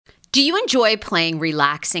Do you enjoy playing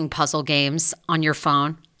relaxing puzzle games on your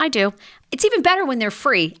phone? I do. It's even better when they're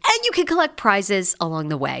free, and you can collect prizes along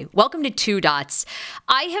the way. Welcome to Two Dots.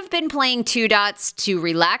 I have been playing Two Dots to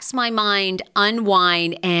relax my mind,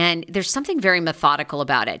 unwind, and there's something very methodical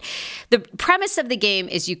about it. The premise of the game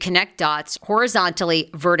is you connect dots horizontally,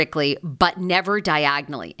 vertically, but never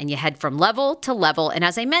diagonally, and you head from level to level. And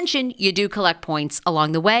as I mentioned, you do collect points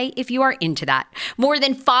along the way if you are into that. More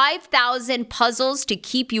than 5,000 puzzles to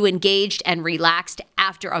keep you engaged and relaxed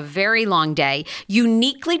after a very long day.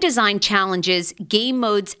 Uniquely designed challenges, game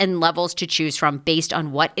modes, and levels to choose from based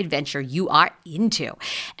on what adventure you are into.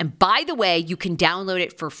 And by the way, you can download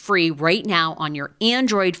it for free right now on your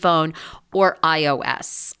Android phone or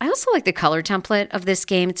iOS. I also like the color template of this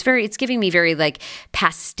game. It's giving me very like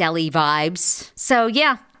pastel-y vibes. So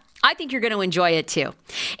yeah, I think you're going to enjoy it too.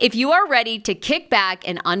 If you are ready to kick back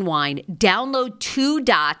and unwind, download Two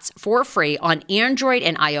Dots for free on Android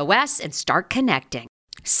and iOS and start connecting.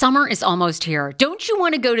 Summer is almost here. Don't you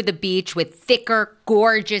want to go to the beach with thicker,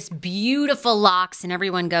 gorgeous, beautiful locks and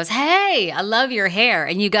everyone goes, "Hey, I love your hair."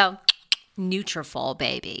 And you go, "Nutrafol,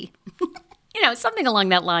 baby." Something along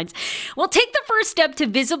that lines. Well, take the first step to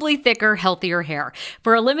visibly thicker, healthier hair.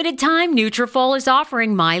 For a limited time, Nutrafol is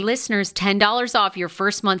offering my listeners $10 off your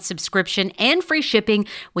first month subscription and free shipping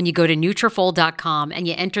when you go to Nutrafol.com and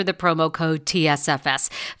you enter the promo code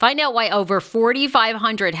TSFS. Find out why over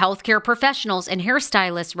 4,500 healthcare professionals and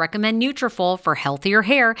hairstylists recommend Nutrafol for healthier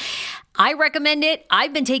hair. I recommend it.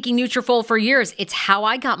 I've been taking Nutrafol for years. It's how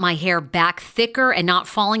I got my hair back thicker and not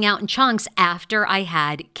falling out in chunks after I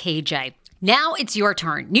had KJ. Now it's your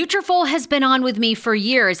turn. Nutrafol has been on with me for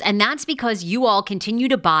years, and that's because you all continue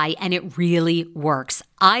to buy, and it really works.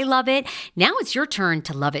 I love it. Now it's your turn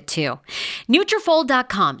to love it too.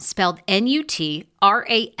 Nutrafol.com, spelled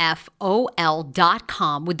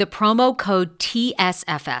Nutrafol.com with the promo code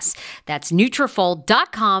TSFS. That's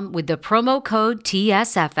Nutrafol.com with the promo code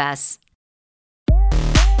TSFS.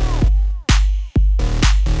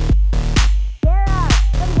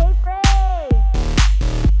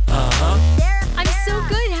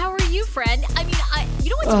 Friend, you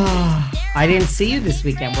know what's I didn't see you this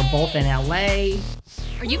weekend. We're both in LA.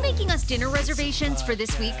 Are you making us dinner reservations for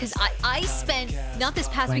this week? Because I spent, not this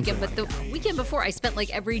past weekend, but the weekend before, I spent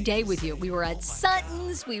like every day with you. We were at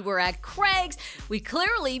Sutton's, we were at Craig's. We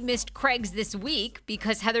clearly missed Craig's this week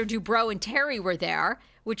because Heather Dubrow and Terry were there,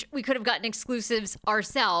 which we could have gotten exclusives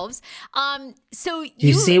ourselves. So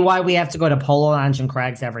you see why we have to go to Polo Lounge and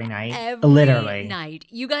Craig's every night? Literally. Night.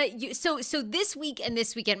 So this week and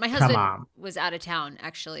this weekend, my husband was out of town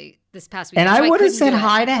actually this past weekend. And I would have said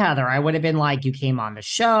hi to Heather. I would have been like, you came on the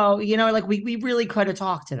show. We really could have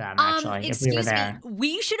talked to them actually if we were there.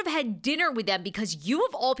 We should have had dinner with them because you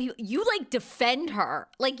of all people, you like defend her.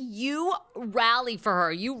 Like you rally for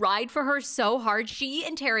her. You ride for her so hard. She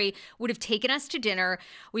and Terry would have taken us to dinner.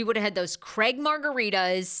 We would have had those Craig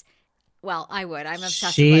margaritas. Well, I would. I'm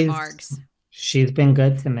obsessed with my margs. She's been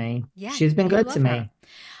good to me. Yeah, she's been good to me. Her.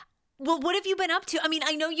 Well, what have you been up to?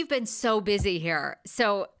 I know you've been so busy here.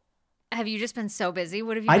 So have you just been so busy?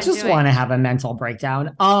 What have you been doing? I just want to have a mental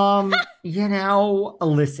breakdown.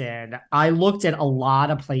 Listen, I looked at a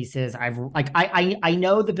lot of places. I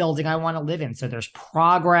know the building I want to live in. So there's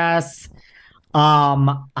progress.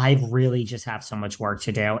 I really just have so much work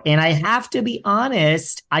to do. And I have to be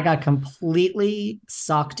honest, I got completely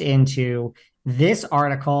sucked into this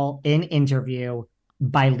article in interview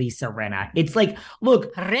by Lisa Rinna. It's like,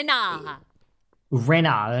 look, Rinna.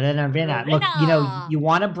 Look, you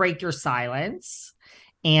want to break your silence.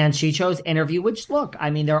 And she chose interview, which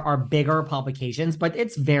there are bigger publications, but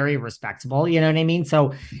it's very respectable. You know what I mean?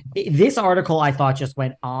 So this article I thought just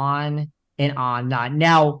went on and on.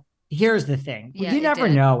 Now, here's the thing. Yeah, you never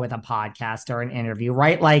know with a podcast or an interview,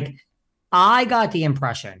 right? Like I got the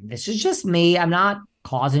impression, this is just me. I'm not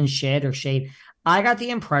causing shit or shade. I got the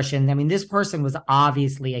impression, this person was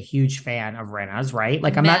obviously a huge fan of Rinna's, right?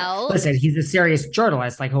 Like listen, he's a serious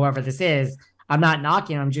journalist, like whoever this is. I'm not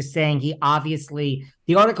knocking him. I'm just saying the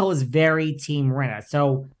article is very team Rinna.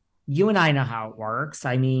 So you and I know how it works.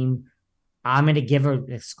 I'm going to give her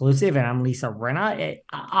an exclusive and I'm Lisa Rinna.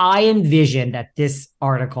 I envision that this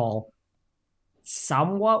article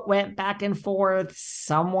somewhat went back and forth.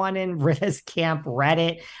 Someone in Rinna's camp read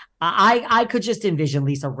it. I could just envision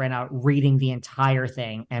Lisa Rinna reading the entire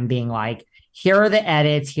thing and being like, here are the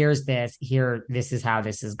edits. Here's this. This is how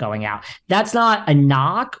this is going out. That's not a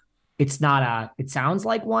knock. It sounds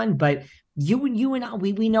like one, but you and I,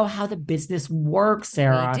 we know how the business works,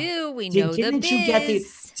 Sarah. We do. We know the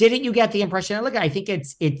biz. Didn't you get the impression? Look, I think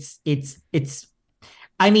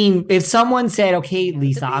I mean, if someone said, okay, Know the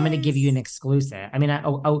Lisa, I'm going to give you an biz. exclusive. I mean,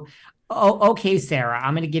 okay, Sarah,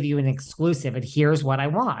 I'm going to give you an exclusive, and here's what I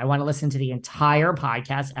want. I want to listen to the entire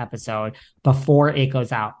podcast episode before it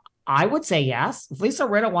goes out. I would say yes. If Lisa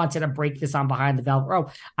Rinna wanted to break this on Behind the Velvet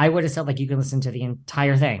Rope, I would have said, like, you can listen to the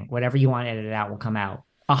entire thing. Whatever you want edited out will come out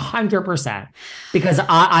 100%. Because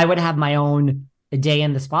I would have my own day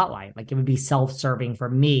in the spotlight. Like, it would be self-serving for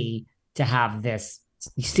me to have this.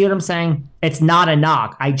 You see what I'm saying? It's not a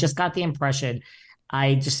knock. I just got the impression.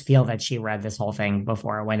 I just feel that she read this whole thing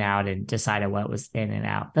before it went out and decided what was in and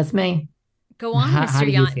out. That's me. Go on, How Mr.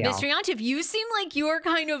 do you Mr. feel? Yontef. You seem like you're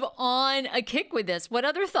kind of on a kick with this. What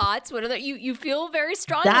other thoughts? What other you feel very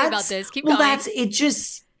strongly about That's this? Keep well, going. that's it.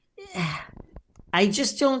 Just I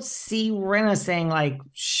just don't see Rinna saying like,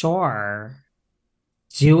 sure,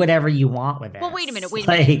 do whatever you want with Well, wait a minute. this. Wait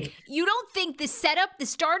a Like, minute. You don't think the setup, the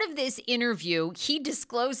start of this interview, he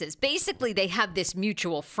discloses basically they have this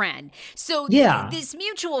mutual friend. So yeah, this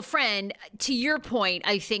mutual friend, to your point,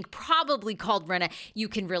 I think probably called Rinna. You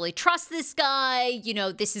can really trust this guy. You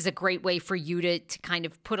know, this is a great way for you to kind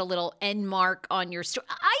of put a little end mark on your story.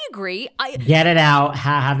 I agree. get it out,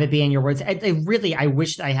 have it be in your words. I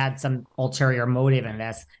wish I had some ulterior motive in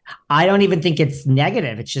this. I don't even think it's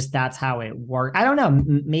negative. It's just that's how it works. I don't know.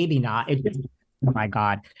 Maybe not. Oh my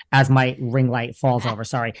God, as my ring light falls over.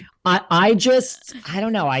 Sorry. I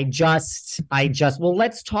don't know. Well,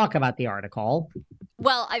 let's talk about the article.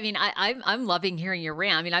 Well, I mean, I'm loving hearing your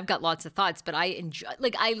rant. I mean, I've got lots of thoughts, but I enjoy,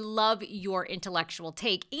 like, I love your intellectual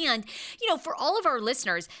take. And, you know, for all of our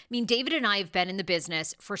listeners, I mean, David and I have been in the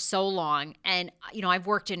business for so long. And, you know, I've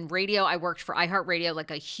worked in radio. I worked for iHeartRadio, like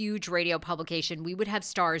a huge radio publication. We would have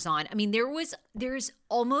stars on. I mean, there's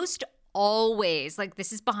almost always, like,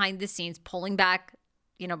 this is behind the scenes, pulling back,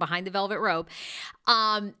 you know, behind the velvet rope.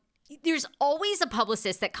 There's always a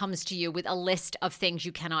publicist that comes to you with a list of things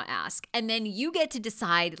you cannot ask. And then you get to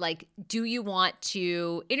decide, like, do you want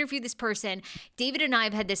to interview this person? David and I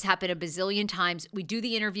have had this happen a bazillion times. We do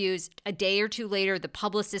the interviews. A day or two later, the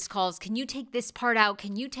publicist calls, can you take this part out?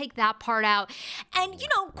 Can you take that part out? And, you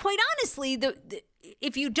know, quite honestly,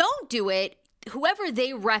 if you don't do it, whoever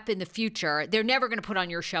they rep in the future, they're never going to put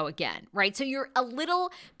on your show again, right? So you're a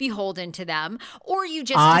little beholden to them, or you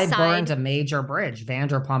just decide. I burned a major bridge,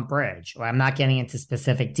 Vanderpump Bridge. Well, I'm not getting into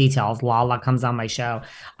specific details. Lala comes on my show.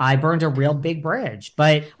 I burned a real big bridge,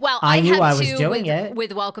 but well, I knew I was doing it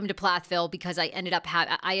with Welcome to Plathville because I ended up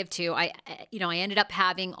I have two. I ended up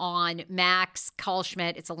having on Max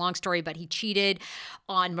Kalschmidt. It's a long story, but he cheated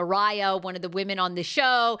on Mariah, one of the women on the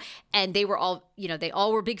show, and they were all, you know, they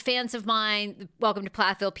all were big fans of mine. Welcome to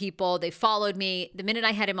Plathville people. They followed me. The minute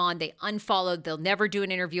I had him on, they unfollowed. They'll never do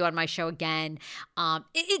an interview on my show again.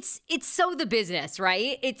 It's so the business,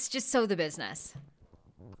 right? It's just so the business.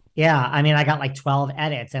 Yeah, I mean, I got like 12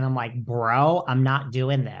 edits and I'm like, bro, I'm not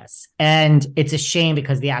doing this. And it's a shame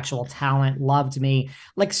because the actual talent loved me.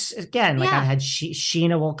 Like, again, like I've had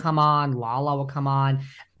Sheena will come on, Lala will come on,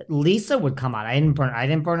 Lisa would come on. I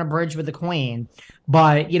didn't burn a bridge with the queen,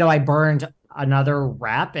 but you know, I burned another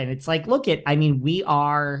rep. And it's like,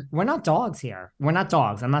 we're not dogs here. We're not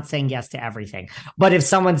dogs. I'm not saying yes to everything. But if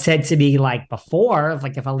someone said to me like before,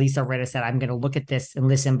 like if Elisa Ritta said, I'm going to look at this and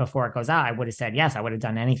listen before it goes out, I would have said yes. I would have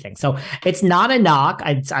done anything. So it's not a knock.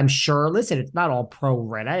 I'm sure, listen, it's not all pro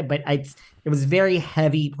Ritta, but it was very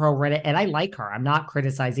heavy pro Ritta. And I like her. I'm not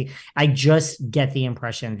criticizing. I just get the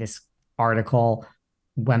impression this article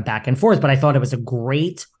went back and forth, but I thought it was a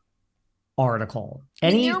great article.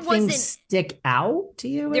 Anything stick out to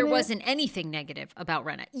you? There wasn't anything negative about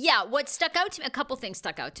Rinna. Yeah, what stuck out to me, a couple things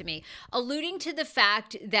stuck out to me, alluding to the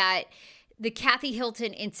fact that the Kathy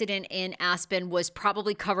Hilton incident in Aspen was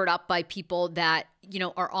probably covered up by people that, you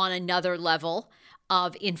know, are on another level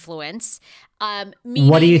of influence.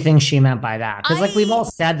 What do you think she meant by that? Because like we've all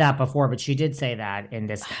said that before, but she did say that in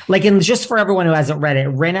this. Like, and just for everyone who hasn't read it,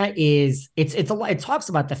 Rinna it talks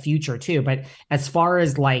about the future too. But as far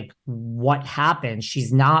as like what happened,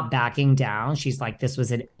 she's not backing down. She's like, this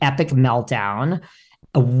was an epic meltdown,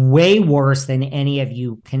 way worse than any of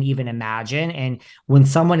you can even imagine. And when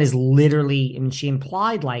someone is literally, I mean, she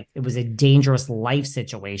implied like it was a dangerous life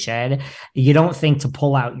situation, you don't think to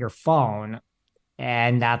pull out your phone.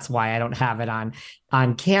 And that's why I don't have it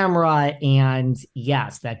on camera. And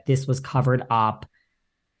yes, that this was covered up.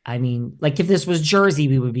 I mean, like if this was Jersey,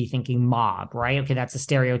 we would be thinking mob, right? Okay, that's a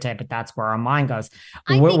stereotype, but that's where our mind goes.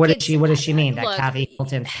 What does she mean? That Kathy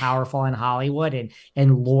Hilton's powerful in Hollywood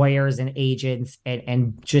and lawyers and agents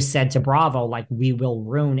and just said to Bravo, like, we will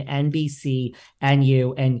ruin NBC and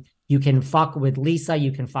you. And You can fuck with Lisa,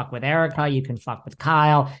 you can fuck with Erica, you can fuck with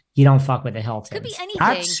Kyle. You don't fuck with the Could be Hiltons. anything.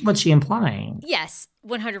 That's what she implying. Yes,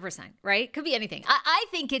 100%, right? Could be anything. I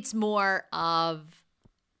think it's more of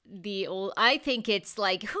the old, I think it's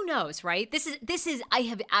like, who knows, right? This is, I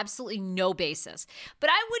have absolutely no basis, but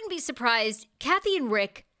I wouldn't be surprised. Kathy and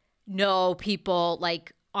Rick know people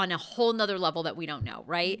like on a whole nother level that we don't know,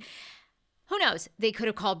 right? Who knows? They could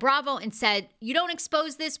have called Bravo and said, you don't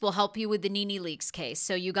expose this, we'll help you with the Nene Leakes case.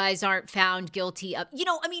 So you guys aren't found guilty of,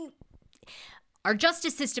 I mean, our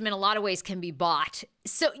justice system in a lot of ways can be bought.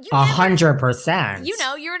 So 100%.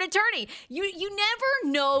 You're an attorney. You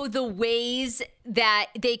never know the ways that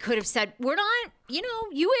they could have said, we're not, you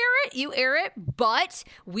air it. But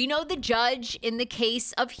we know the judge in the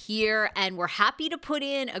case of here, and we're happy to put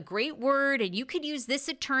in a great word, and you could use this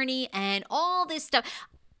attorney and all this stuff.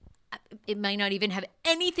 It might not even have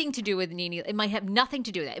anything to do with Nene. It might have nothing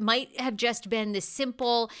to do with that. It might have just been the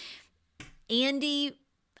simple, Andy,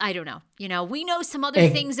 I don't know. We know some other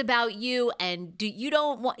things about you, and you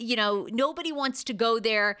don't want, nobody wants to go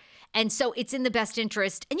there. And so it's in the best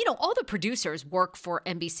interest. And, all the producers work for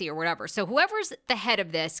NBC or whatever. So whoever's the head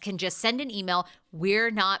of this can just send an email. We're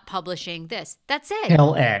not publishing this. That's it.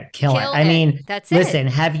 Kill it. I mean, that's listen,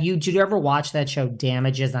 did you ever watch that show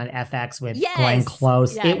Damages on FX with Glenn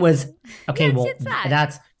Close? Yes. It was, okay, Yes,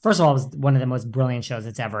 that's, first of all, it was one of the most brilliant shows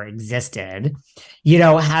that's ever existed.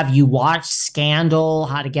 Have you watched Scandal,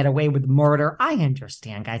 How to Get Away with Murder? I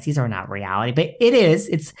understand, guys, these are not reality, but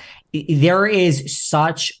there is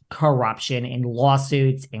such corruption in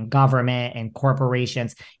lawsuits, in government, and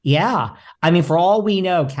corporations. Yeah. I mean, for all we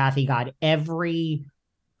know, Kathy got every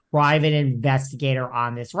private investigator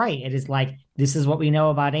on this right. It is like, this is what we know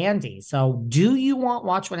about Andy. So do you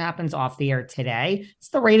watch what happens off the air today?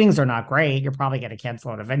 The ratings are not great. You're probably going to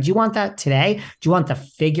cancel an event. Do you want that today? Do you want the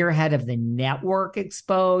figurehead of the network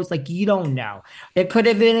exposed? Like, you don't know. It could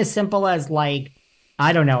have been as simple as like,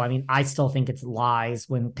 I don't know. I mean, I still think it's lies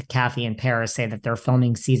when Kathy and Paris say that they're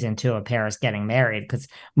filming season 2 of Paris Getting Married, because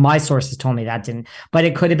my sources told me that didn't. But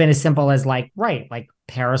it could have been as simple as like, right, like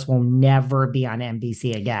Paris will never be on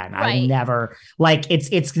NBC again. Right. I will never, like,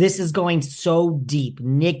 this is going so deep.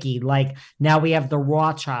 Nikki, like, now we have the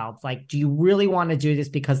Rothschilds. Like, do you really want to do this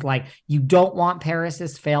because like you don't want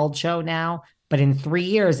Paris's failed show now? But in 3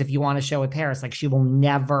 years, if you want to show with Paris, like, she will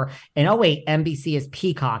never. And oh wait, NBC is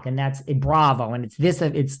Peacock, and that's Bravo, and it's this.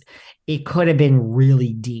 It could have been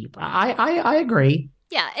really deep. I agree.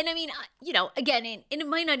 Yeah, and I mean, again, and it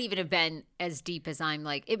might not even have been as deep as I'm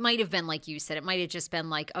like. It might have been like you said. It might have just been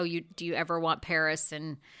like, oh, do you ever want Paris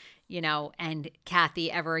and and Kathy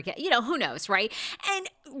ever again? Who knows, right?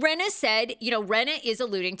 And Rinna said, Rinna is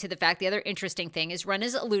alluding to the fact, the other interesting thing is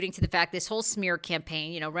Rinna's alluding to the fact this whole smear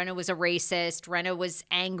campaign, Rinna was a racist, Rinna was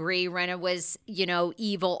angry, Rinna was,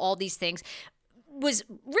 evil, all these things was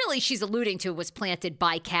really, she's alluding to, was planted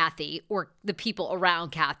by Kathy or the people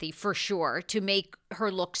around Kathy for sure to make her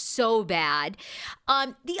look so bad.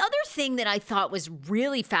 The other thing that I thought was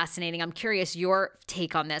really fascinating, I'm curious your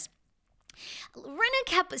take on this. Rinna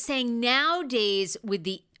kept saying nowadays with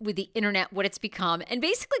the internet, what it's become, and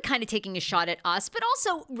basically kind of taking a shot at us, but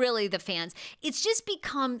also really the fans, it's just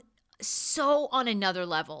become so on another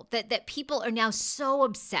level that people are now so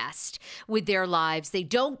obsessed with their lives. They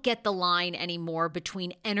don't get the line anymore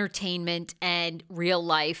between entertainment and real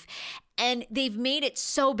life. And they've made it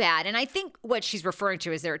so bad. And I think what she's referring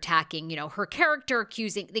to is they're attacking, her character,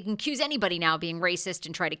 they can accuse anybody now of being racist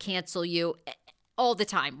and try to cancel you all the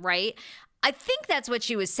time, right? I think that's what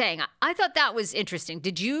she was saying. I thought that was interesting.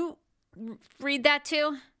 Did you read that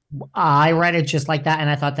too? I read it just like that, and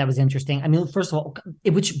I thought that was interesting. I mean, first of all,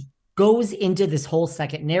 which goes into this whole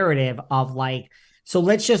second narrative of like, so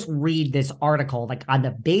let's just read this article, like on the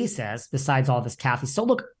basis, besides all this Kathy. So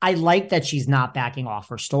look, I like that she's not backing off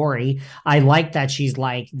her story. I like that she's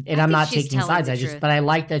like, and I'm not taking sides. But I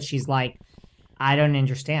like that she's like, I don't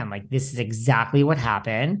understand. Like, this is exactly what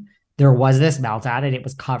happened. There was this meltdown and it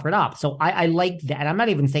was covered up. So I like that. And I'm not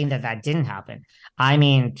even saying that didn't happen. I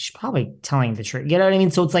mean, she's probably telling the truth. You know what I mean?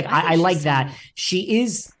 So it's like, I like that. She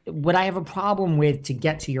is, what I have a problem with, to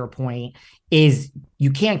get to your point, is you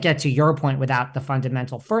can't get to your point without the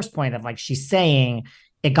fundamental first point of like, she's saying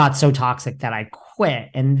it got so toxic that I quit.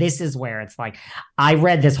 And this is where it's like, I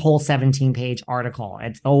read this whole 17-page article.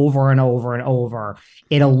 It's over and over and over.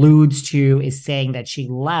 It alludes to, is saying that she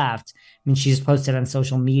left. I mean, she just posted on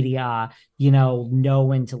social media, know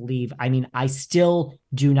when to leave. I mean, I still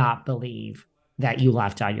do not believe that you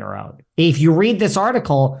left on your own. If you read this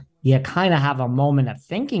article, you kind of have a moment of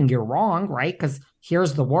thinking you're wrong, right? Because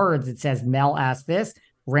here's the words. It says, Mel asked this,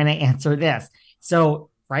 Rinna answered this.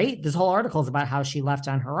 So right? This whole article is about how she left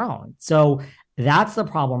on her own. So that's the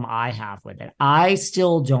problem I have with it. I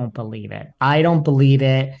still don't believe it. I don't believe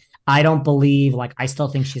it. I don't believe, like, I still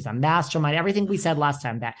think she's a mastermind. Everything we said last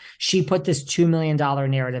time, that she put this $2 million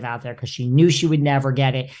narrative out there because she knew she would never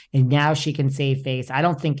get it. And now she can save face. I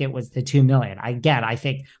don't think it was the 2 million. I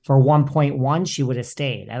think for 1.1, she would have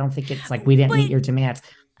stayed. I don't think it's like we didn't meet your demands.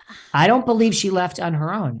 I don't believe she left on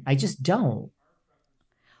her own. I just don't.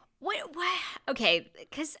 What? Okay,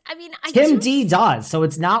 because I mean, Kim D does. So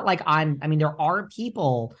it's not like there are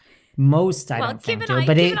people, most I don't think do.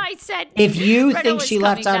 But if you think she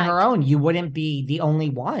left on her own, you wouldn't be the only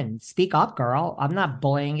one. Speak up, girl. I'm not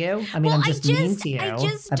bullying you. I mean, I'm just mean to you,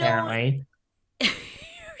 apparently. You're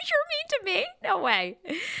mean to me? No way.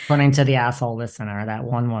 According to the asshole listener, that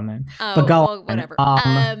one woman. Oh, but go well, whatever. What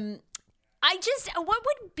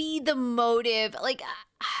would be the motive? Like,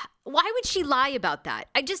 why would she lie about that?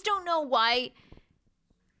 I just don't know why.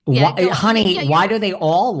 Yeah, why do they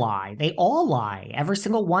all lie? They all lie. Every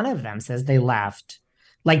single one of them says they left.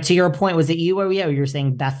 Like, to your point, was it you or you? You're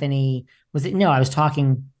saying Bethany? Was it? No, I was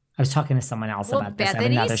talking to someone else about this.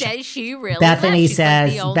 Bethany says she really. Bethany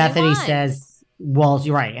left. says. Well,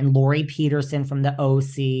 you're right. And Lori Peterson from the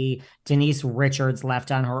OC, Denise Richards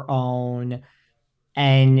left on her own.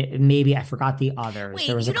 And maybe I forgot the others.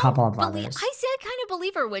 There was a couple of others. I kind of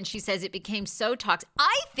believe her when she says it became so toxic.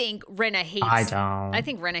 I think Rinna hates. I don't. I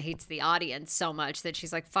think Rinna hates the audience so much that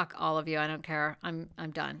she's like, "Fuck all of you. I don't care. I'm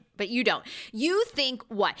done." But you don't. You think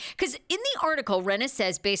what? Because in the article, Rinna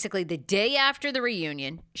says basically the day after the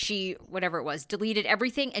reunion, she whatever it was deleted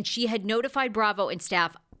everything, and she had notified Bravo and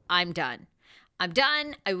staff, "I'm done. I'm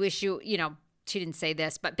done. I wish you. She didn't say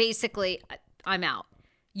this, but basically, I'm out."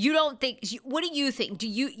 You don't think, what do you think? Do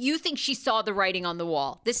you think she saw the writing on the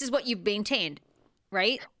wall? This is what you've maintained,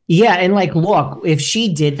 right? Yeah. And like, look, if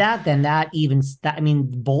she did that, then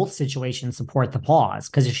both situations support the pause.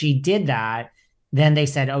 Because if she did that, then they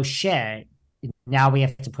said, oh shit, now we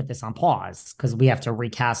have to put this on pause because we have to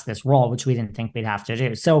recast this role, which we didn't think we'd have to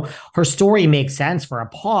do. So her story makes sense for a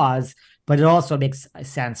pause, but it also makes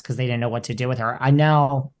sense because they didn't know what to do with her. I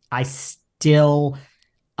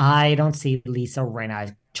don't see Lisa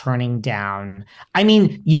Rinna turning down. I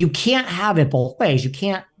mean, you can't have it both ways. You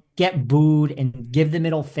can't get booed and give the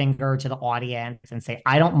middle finger to the audience and say,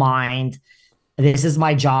 I don't mind. This is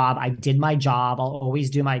my job. I did my job. I'll always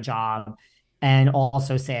do my job. And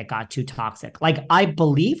also say it got too toxic. Like, I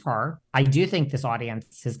believe her. I do think this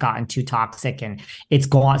audience has gotten too toxic and it's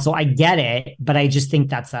gone. So I get it, but I just think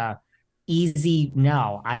that's a easy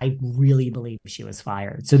no. I really believe she was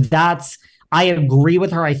fired. So I agree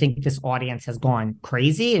with her. I think this audience has gone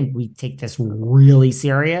crazy and we take this really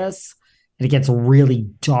serious and it gets really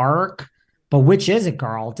dark. But which is it,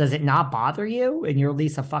 girl? Does it not bother you and you're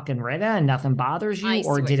Lisa fucking Rinna and nothing bothers you?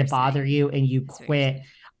 Or did it bother you and you quit?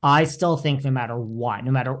 I still think no matter what,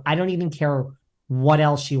 I don't even care what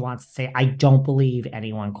else she wants to say. I don't believe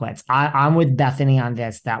anyone quits. I'm with Bethany on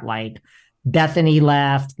this, that like, Bethany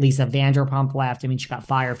left, Lisa Vanderpump left. I mean, she got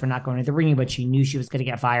fired for not going to the reunion, but she knew she was going to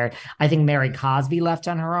get fired. I think Mary Cosby left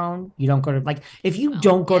on her own. You don't go to, if you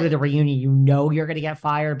don't go to the reunion, you know you're going to get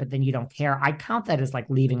fired, but then you don't care. I count that as like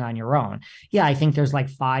leaving on your own. Yeah, I think there's like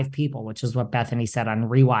 5 people, which is what Bethany said on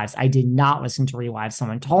Rewives. I did not listen to Rewives.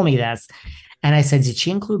 Someone told me this. And I said, did she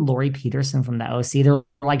include Lori Peterson from the OC? They're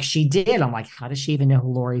like, she did. I'm like, how does she even know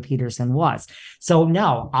who Lori Peterson was? So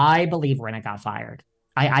no, I believe Rinna got fired.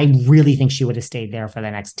 I really think she would have stayed there for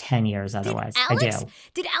the next 10 years otherwise. I do.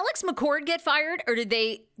 Did Alex McCord get fired or did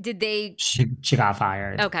they? She got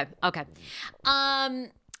fired. Okay.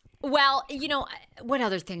 Well, what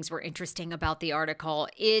other things were interesting about the article?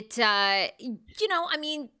 It,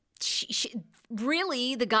 she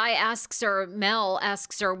really, the guy Mel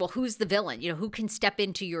asks her, well, who's the villain? Who can step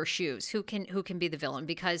into your shoes? Who can be the villain?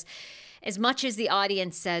 Because as much as the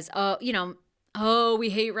audience says, oh, we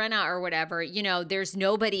hate Rinna or whatever, there's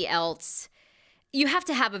nobody else. You have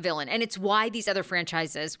to have a villain. And it's why these other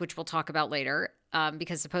franchises, which we'll talk about later,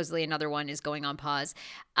 because supposedly another one is going on pause,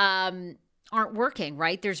 aren't working,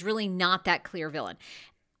 right? There's really not that clear villain.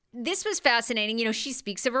 This was fascinating. She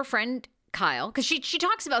speaks of her friend Kyle, because she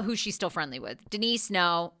talks about who she's still friendly with. Denise,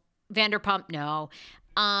 no. Vanderpump, no.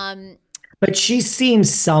 But she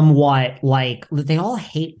seems somewhat like, they all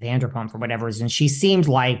hate Vanderpump for whatever reason. She seemed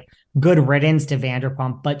like good riddance to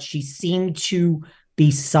Vanderpump, but she seemed to be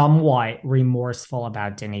somewhat remorseful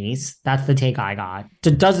about Denise. That's the take I got.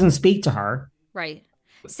 It doesn't speak to her. Right.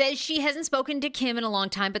 Says she hasn't spoken to Kim in a long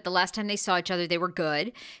time, but the last time they saw each other, they were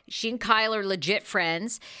good. She and Kyle are legit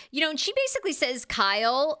friends. And she basically says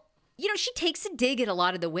Kyle, she takes a dig at a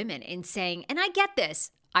lot of the women in saying, and I get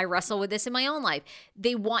this, I wrestle with this in my own life.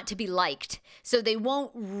 They want to be liked. So they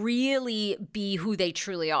won't really be who they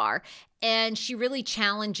truly are. And she really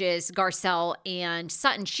challenges Garcelle and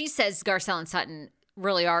Sutton. She says Garcelle and Sutton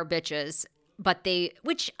really are bitches, but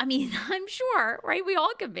which I mean, I'm sure, right? We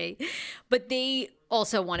all can be. But they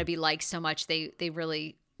also want to be liked so much they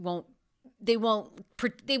really won't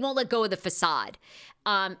let go of the facade.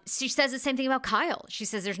 She says the same thing about Kyle. She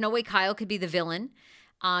says there's no way Kyle could be the villain.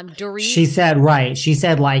 Dorit. She said, right. She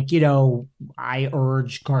said, like, I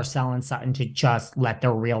urge Garcelle and Sutton to just let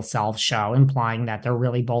their real self show, implying that they're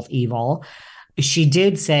really both evil. She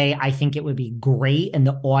did say, I think it would be great and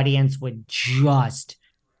the audience would just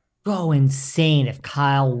go insane if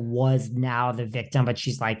Kyle was now the victim, but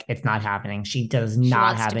she's like, it's not happening. She does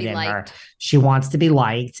not have it in her. She wants to be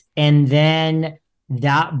liked. And then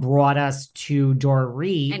that brought us to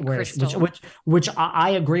Dorit, which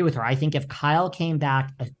I agree with her. I think if Kyle came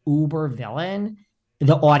back an uber villain,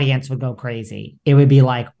 the audience would go crazy. It would be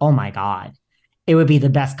like, oh my God, it would be the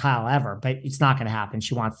best Kyle ever, but it's not going to happen.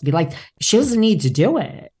 She wants to be like, she doesn't need to do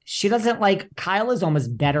it. She doesn't Kyle is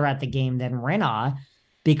almost better at the game than Rinna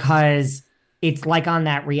because it's like on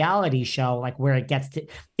that reality show, like where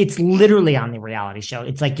it's literally on the reality show.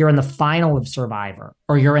 It's like you're in the final of Survivor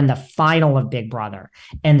or you're in the final of Big Brother.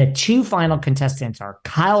 And the two final contestants are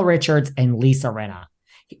Kyle Richards and Lisa Rinna.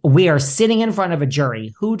 We are sitting in front of a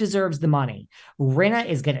jury. Who deserves the money? Rinna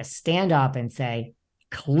is going to stand up and say,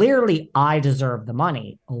 clearly I deserve the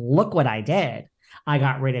money. Look what I did. I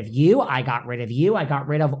got rid of you. I got rid of you. I got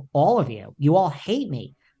rid of all of you. You all hate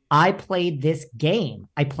me. I played this game.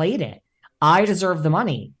 I played it. I deserve the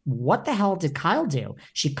money. What the hell did Kyle do?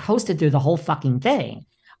 She coasted through the whole fucking thing.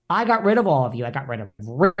 I got rid of all of you. I got rid of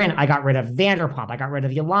Rin. I got rid of Vanderpump. I got rid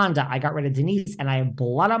of Yolanda. I got rid of Denise. And I have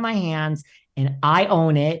blood on my hands and I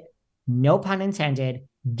own it. No pun intended.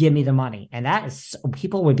 Give me the money. And that is,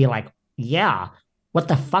 people would be like, yeah, what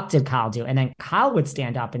the fuck did Kyle do? And then Kyle would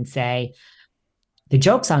stand up and say, the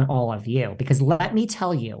joke's on all of you, because let me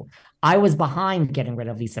tell you, I was behind getting rid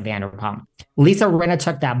of Lisa Vanderpump. Lisa Rinna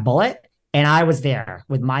took that bullet and I was there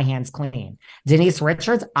with my hands clean. Denise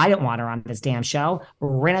Richards, I didn't want her on this damn show.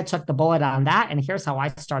 Rinna took the bullet on that. And here's how I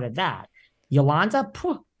started that. Yolanda,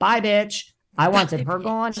 bye, bitch. I wanted her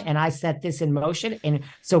gone and I set this in motion. And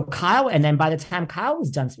so Kyle, and then by the time Kyle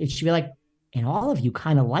was done, she'd be like, and all of you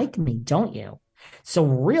kind of like me, don't you? So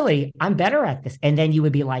really, I'm better at this. And then you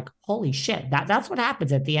would be like, holy shit, that's what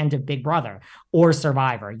happens at the end of Big Brother or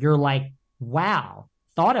Survivor. You're like, wow,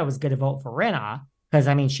 thought I was going to vote for Rinna. Because,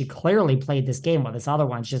 I mean, she clearly played this game while this other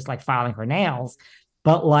one's just like filing her nails.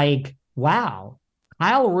 But like, wow,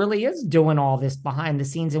 Kyle really is doing all this behind the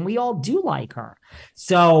scenes and we all do like her.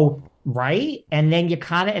 So, right. And then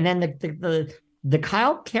and then the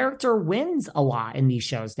Kyle character wins a lot in these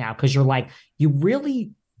shows now because you're like, you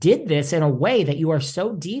really did this in a way that you are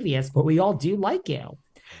so devious, but we all do like you.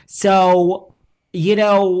 So,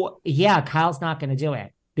 yeah, Kyle's not going to do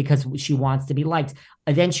it because she wants to be liked.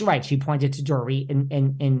 And then she pointed to Dorit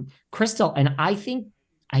and Crystal. And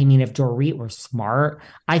if Dorit were smart,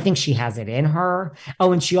 I think she has it in her.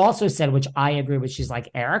 Oh, and she also said, which I agree with, she's like,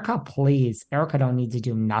 Erica, please. Erica don't need to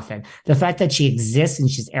do nothing. The fact that she exists and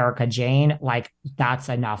she's Erica Jane, like that's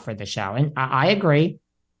enough for the show. And I agree.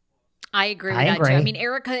 I agree with that too. I mean,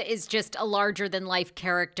 Erica is just a larger than life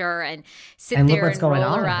character and there and roll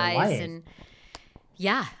her eyes. And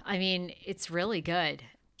yeah, I mean, it's really good.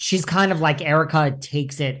 She's kind of like Erica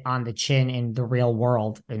takes it on the chin in the real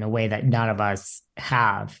world in a way that none of us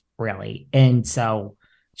have really. And so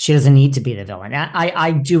she doesn't need to be the villain.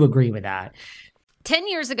 I do agree with that. 10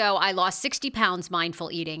 years ago, I lost 60 pounds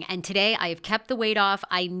mindful eating, and today I have kept the weight off.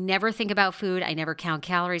 I never think about food. I never count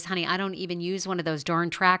calories. Honey, I don't even use one of those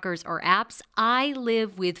darn trackers or apps. I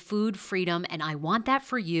live with food freedom, and I want that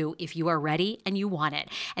for you if you are ready and you want it.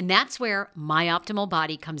 And that's where My Optimal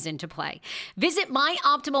Body comes into play. Visit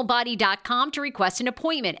myoptimalbody.com to request an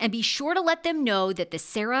appointment, and be sure to let them know that the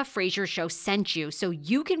Sarah Fraser Show sent you so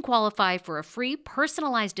you can qualify for a free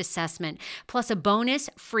personalized assessment plus a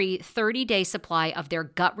bonus free 30-day supply of their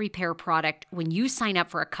gut repair product when you sign up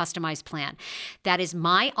for a customized plan. That is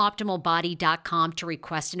myoptimalbody.com to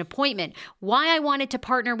request an appointment. Why I wanted to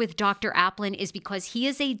partner with Dr. Applin is because he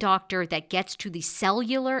is a doctor that gets to the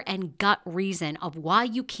cellular and gut reason of why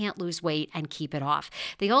you can't lose weight and keep it off.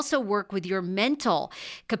 They also work with your mental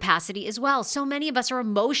capacity as well. So many of us are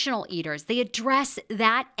emotional eaters. They address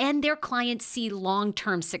that and their clients see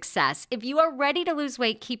long-term success. If you are ready to lose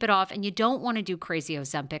weight, keep it off, and you don't want to do crazy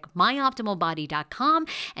Ozempic, myoptimalbody.com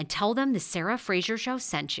and tell them the Sarah Fraser Show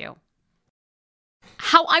sent you.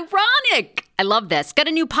 How ironic! I love this. Got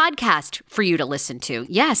a new podcast for you to listen to.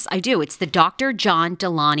 Yes, I do. It's the Dr. John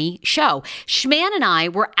Delaney Show. Schman and I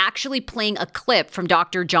were actually playing a clip from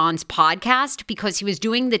Dr. John's podcast because he was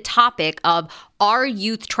doing the topic of are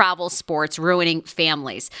youth travel sports ruining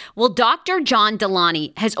families? Well, Dr. John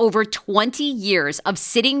Delaney has over 20 years of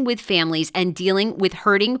sitting with families and dealing with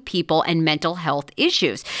hurting people and mental health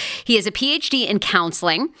issues. He has a PhD in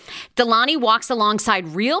counseling. Delaney walks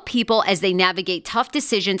alongside real people as they navigate tough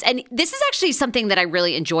decisions. And this is actually something that I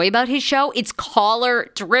really enjoy about his show. It's caller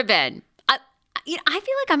driven. I feel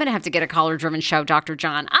like I'm going to have to get a caller-driven show, Dr.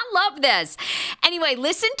 John. I love this. Anyway,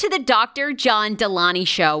 listen to the Dr. John Delaney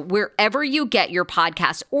Show wherever you get your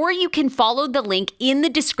podcast, or you can follow the link in the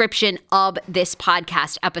description of this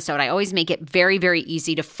podcast episode. I always make it very, very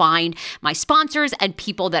easy to find my sponsors and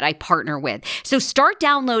people that I partner with. So start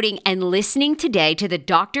downloading and listening today to the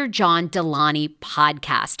Dr. John Delaney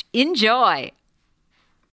podcast. Enjoy.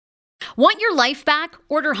 Want your life back?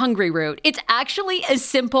 Order Hungry Root. It's actually as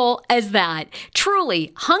simple as that.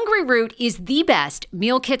 Truly, Hungry Root is the best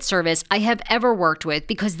meal kit service I have ever worked with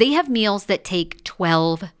because they have meals that take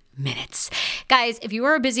 12 minutes. Guys, if you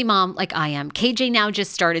are a busy mom like I am, KJ now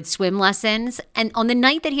just started swim lessons. And on the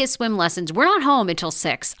night that he has swim lessons, we're not home until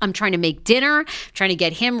 6. I'm trying to make dinner, trying to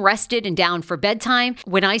get him rested and down for bedtime.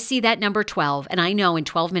 When I see that number 12, and I know in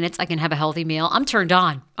 12 minutes I can have a healthy meal, I'm turned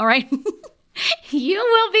on. All right. You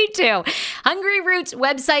will be too. Hungry Root's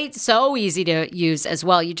website, so easy to use as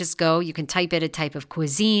well. You just go, you can type in a type of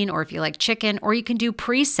cuisine, or if you like chicken, or you can do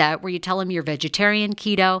preset where you tell them you're vegetarian,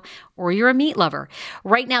 keto, or you're a meat lover.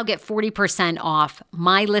 Right now, get 40% off.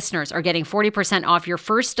 My listeners are getting 40% off your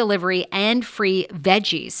first delivery and free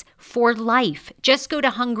veggies for life. Just go to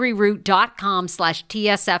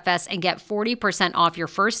hungryroot.com/TSFS and get 40% off your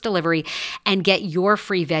first delivery and get your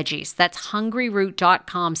free veggies. That's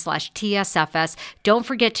hungryroot.com/TSFS. Don't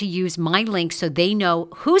forget to use my link so they know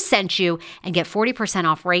who sent you and get 40%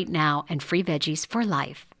 off right now and free veggies for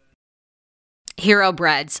life. Hero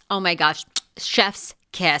breads. Oh my gosh. Chef's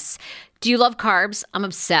kiss. Do you love carbs? I'm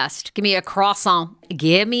obsessed. Give me a croissant.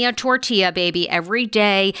 Give me a tortilla, baby, every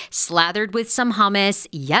day, slathered with some hummus.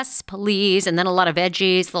 Yes, please. And then a lot of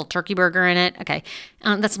veggies, a little turkey burger in it. Okay.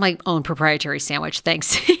 That's my own proprietary sandwich.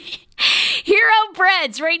 Thanks. Hero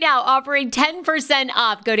Breads right now offering 10%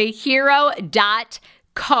 off. Go to hero.co.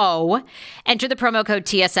 Enter the promo code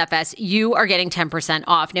TSFS. You are getting 10%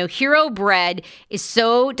 off. Now, Hero Bread is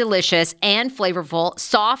so delicious and flavorful,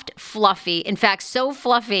 soft, fluffy. In fact, so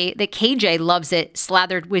fluffy that KJ loves it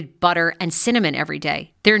slathered with butter and cinnamon every day.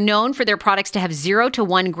 They're known for their products to have 0 to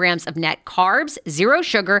 1 grams of net carbs, 0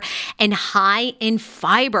 sugar, and high in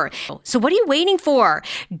fiber. So what are you waiting for?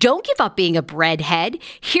 Don't give up being a breadhead.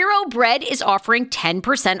 Hero Bread is offering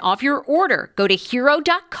 10% off your order. Go to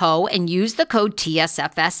hero.co and use the code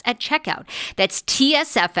TSFS at checkout. That's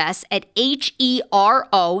TSFS at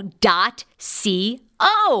HERO.CO.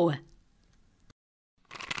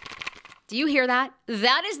 Do you hear that?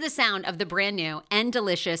 That is the sound of the brand new and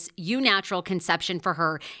delicious Eu Natural Conception for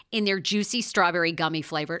Her in their juicy strawberry gummy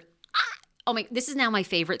flavor. Oh my, this is now my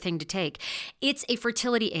favorite thing to take. It's a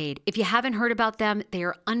fertility aid. If you haven't heard about them, they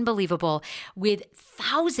are unbelievable with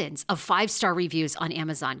thousands of 5-star reviews on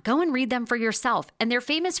Amazon. Go and read them for yourself. And they're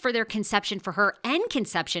famous for their Conception for Her and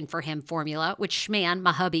Conception for Him formula, which Schman,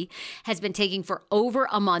 my hubby, has been taking for over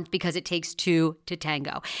a month because it takes 2 to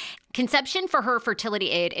tango. Conception for Her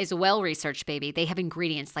fertility aid is well-researched, baby. They have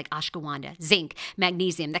ingredients like ashwagandha, zinc,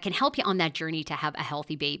 magnesium that can help you on that journey to have a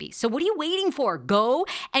healthy baby. So what are you waiting for? Go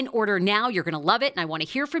and order now. You're going to love it, and I want to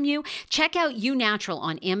hear from you. Check out Eu Natural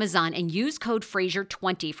on Amazon and use code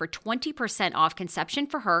Fraser20 for 20% off Conception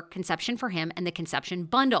for Her, Conception for Him, and the Conception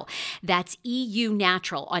Bundle. That's EU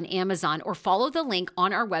Natural on Amazon, or follow the link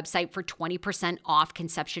on our website for 20% off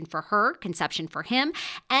Conception for Her, Conception for Him,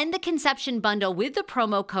 and the Conception Bundle with the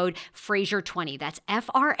promo code Fraser20. That's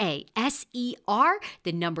FRASER,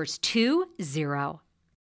 the numbers 20.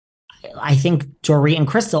 I think Dorit and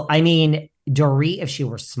Crystal, I mean, Dorit, if she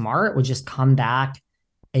were smart, would just come back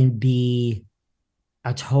and be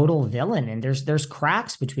a total villain. And there's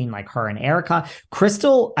cracks between like her and Erica.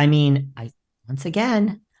 Crystal, I mean, once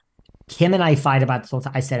again, Kim and I fight about this.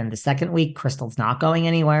 I said in the second week, Crystal's not going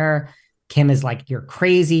anywhere. Kim is like, you're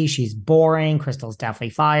crazy. She's boring. Crystal's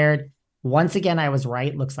definitely fired. Once again, I was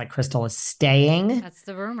right. Looks like Crystal is staying. That's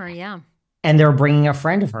the rumor, yeah. And they're bringing a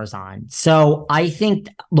friend of hers on. So I think,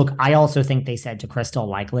 look, I also think they said to Crystal,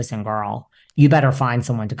 like, listen, girl, you better find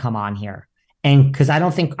someone to come on here. And because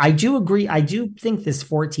I do agree, I do think this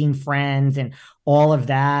 14 Friends and all of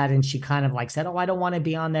that. And she kind of like said, oh, I don't want to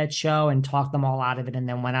be on that show and talked them all out of it and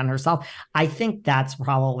then went on herself. I think that's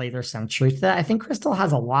probably, there's some truth to that. I think Crystal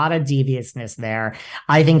has a lot of deviousness there.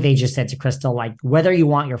 I think they just said to Crystal, like, whether you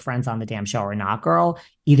want your friends on the damn show or not, girl,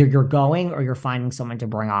 either you're going or you're finding someone to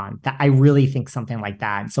bring on. That I really think something like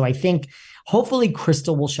that. So I think hopefully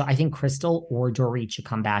Crystal will show. I think Crystal or Dorit should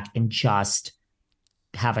come back and just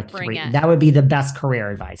have a Bring three. it. That would be the best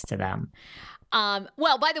career advice to them.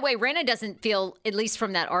 Well, by the way, Rinna doesn't feel, at least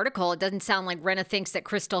from that article, it doesn't sound like Rinna thinks that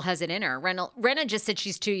Crystal has it in her. Rinna just said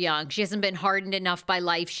she's too young. She hasn't been hardened enough by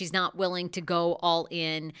life. She's not willing to go all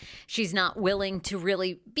in. She's not willing to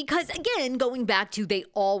really, because again, going back to they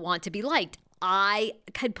all want to be liked. I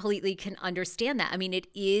completely can understand that. I mean, it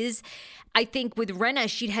is, I think with Rinna,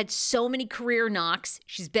 she'd had so many career knocks.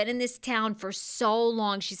 She's been in this town for so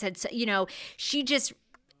long. She's had, she just,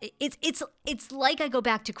 it's like I go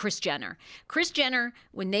back to Kris Jenner. Kris Jenner,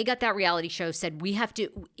 when they got that reality show, said we have to,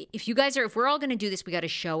 if we're all going to do this, we got to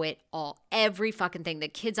show it all, every fucking thing. The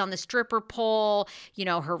kids on the stripper pole,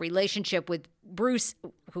 her relationship with Bruce,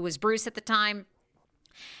 who was Bruce at the time.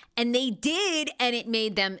 And they did, and it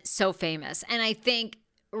made them so famous. And I think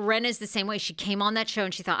Rinna's the same way. She came on that show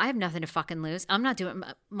and she thought, I have nothing to fucking lose. I'm not doing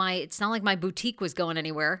it's not like my boutique was going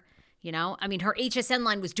anywhere. I mean, her HSN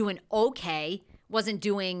line was doing okay. Wasn't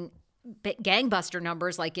doing gangbuster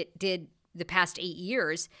numbers like it did the past 8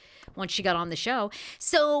 years once she got on the show.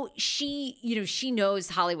 So she knows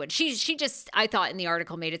Hollywood. She just, I thought in the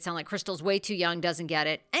article made it sound like Crystal's way too young, doesn't get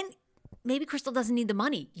it. And maybe Crystal doesn't need the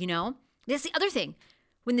money, That's the other thing.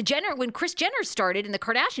 When Kris Jenner started and the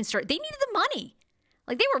Kardashians started, they needed the money.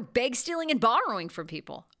 Like they were beg, stealing, and borrowing from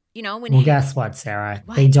people. Guess what, Sarah?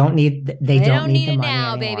 What? They don't need the money it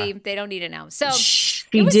now, anymore. baby. They don't need it now. So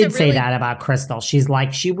she did say that about Crystal. She's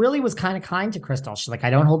like, she really was kind of kind to Crystal. She's like, I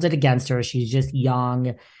don't hold it against her. She's just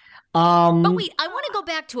young. But wait, I want to go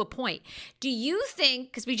back to a point. Do you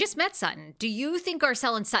think, because we just met Sutton, do you think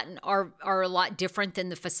Garcelle and Sutton are a lot different than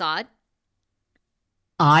the facade?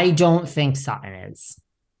 I don't think Sutton is.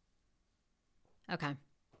 Okay.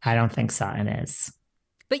 I don't think Sutton is.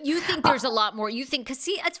 But you think there's a lot more. You think, because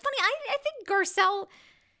see, it's funny. I think Garcelle,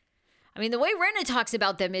 I mean, the way Rinna talks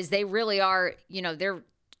about them is they really are, they're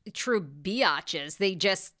true biatches. They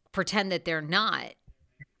just pretend that they're not.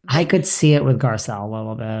 I could see it with Garcelle a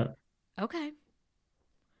little bit. Okay.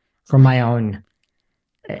 From my own.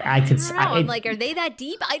 I could. I'm like, are they that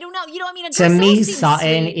deep? I don't know. To me,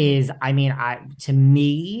 Sutton is. I mean, to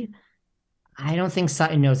me, I don't think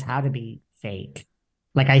Sutton knows how to be fake.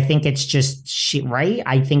 Like, I think it's just she, right?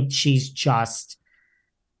 I think she's just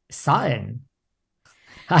Sutton.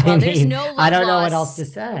 There's no love I don't know loss. what else to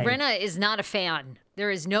say. Rinna is not a fan.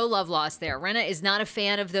 There is no love loss there. Rinna is not a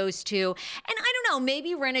fan of those two. And I don't know,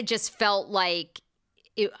 maybe Rinna just felt like,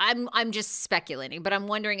 I'm just speculating, but I'm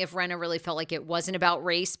wondering if Rinna really felt like it wasn't about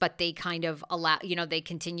race, but they kind of they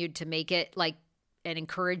continued to make it like and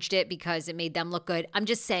encouraged it because it made them look good. I'm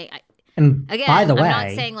just saying, and again, by the way, I'm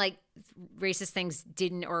not saying like racist things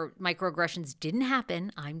didn't or microaggressions didn't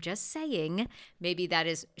happen. I'm just saying maybe that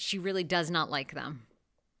is, she really does not like them.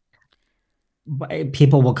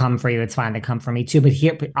 People will come for you. It's fine. They come for me too. But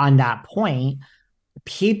here on that point,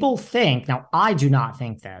 people think, now I do not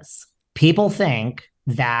think this. People think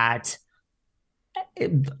that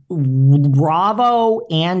Bravo,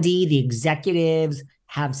 Andy, the executives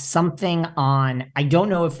have something on. I don't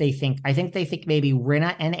know if they think, I think they think maybe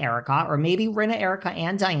Rinna and Erica, or maybe Rinna, Erica,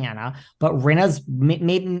 and Diana, but Rinna's,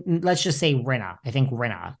 maybe, let's just say Rinna. I think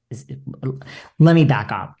Rinna is, let me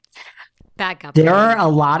back up. There are a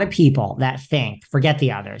lot of people that think, forget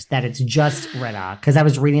the others, that it's just Rinna, because I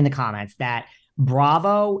was reading the comments that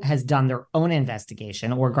Bravo has done their own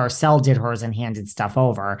investigation, or Garcelle did hers and handed stuff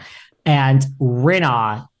over, and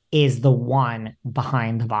Rinna is the one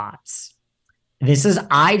behind the bots.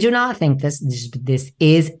 I do not think this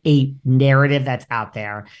is a narrative that's out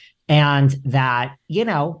there, and that,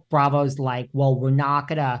 Bravo's like, well, we're not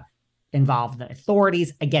going to involve the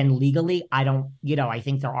authorities. Again, legally, I don't, I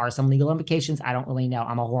think there are some legal implications. I don't really know.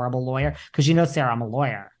 I'm a horrible lawyer because, Sarah, I'm a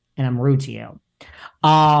lawyer and I'm rude to you.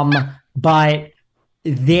 But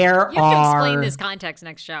you have to explain this context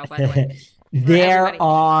next show, by the way.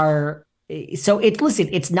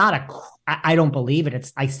 It's not I don't believe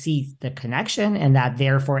it. I see the connection, and that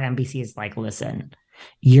therefore NBC is like, listen,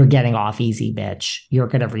 you're getting off easy, bitch. You're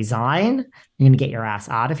going to resign. You're going to get your ass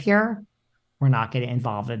out of here. We're not going to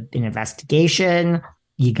involve an investigation.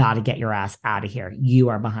 You got to get your ass out of here. You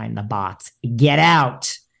are behind the bots. Get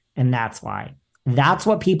out. And that's why. That's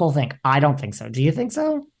what people think. I don't think so. Do you think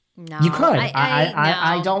so? No. You could. No.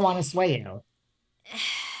 I don't want to sway you.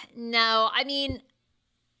 No, I mean,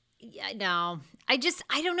 yeah, no. I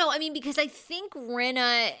don't know. I mean, because I think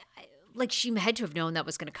Rinna, like, she had to have known that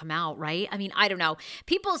was going to come out, right? I mean, I don't know.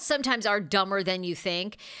 People sometimes are dumber than you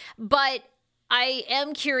think, but I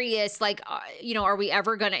am curious, like, are we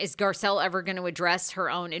ever going to, is Garcelle ever going to address her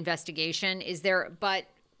own investigation? Is there, but,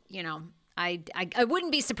 you know, I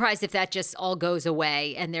wouldn't be surprised if that just all goes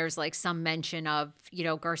away and there's like some mention of,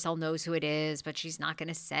 Garcelle knows who it is, but she's not going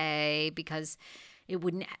to say because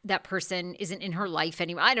that person isn't in her life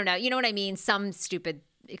anymore. I don't know. You know what I mean? Some stupid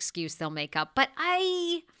excuse they'll make up. But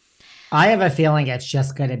I have a feeling it's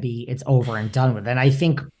just going to be, it's over and done with. And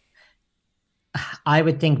I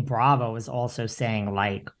would think Bravo is also saying,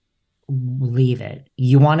 like, leave it.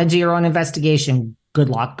 You want to do your own investigation. Good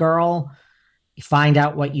luck, girl. Find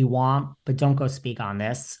out what you want, but don't go speak on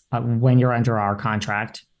this when you're under our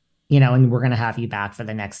contract, and we're going to have you back for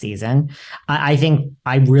the next season.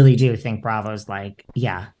 I really do think Bravo's like,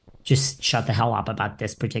 yeah, just shut the hell up about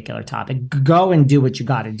this particular topic. Go and do what you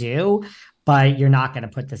got to do, but you're not going to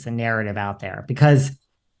put this a narrative out there because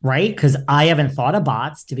I haven't thought of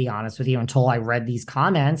bots, to be honest with you, until I read these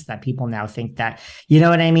comments that people now think that, you know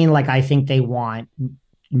what I mean? Like, I think they want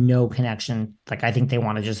no connection. Like, I think they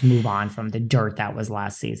want to just move on from the dirt that was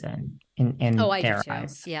last season in their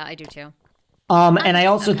eyes. Yeah, I do too. And I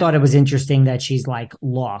also thought it was interesting that she's like,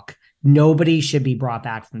 look, nobody should be brought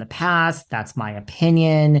back from the past. That's my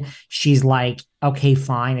opinion. She's like, okay,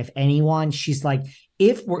 fine. If anyone, she's like,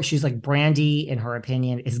 she's like, Brandy, in her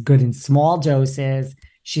opinion, is good in small doses.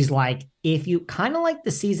 She's like, if you kind of like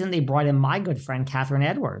the season they brought in my good friend, Catherine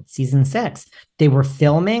Edwards, season 6, they were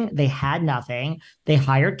filming, they had nothing. They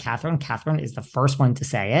hired Catherine. Catherine is the first one to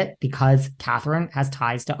say it because Catherine has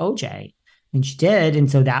ties to OJ. And she did.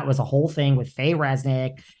 And so that was a whole thing with Faye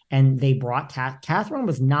Resnick. And they brought Catherine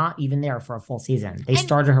was not even there for a full season. They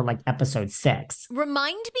started her like episode 6.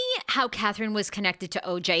 Remind me how Catherine was connected to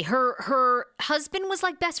OJ. Her husband was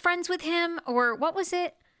like best friends with him, or what was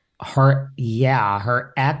it? Her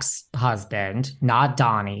ex-husband, not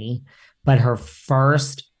Donnie, but her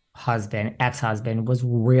first husband, ex-husband, was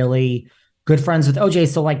really good friends with OJ.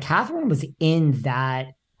 So like Catherine was in that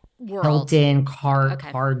world. Hilton,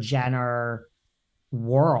 Jenner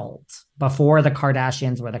world before the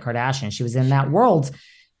Kardashians were the Kardashians. She was in that world,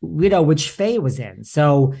 which Faye was in.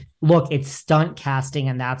 So look, it's stunt casting,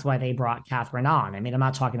 and that's why they brought Catherine on. I mean, I'm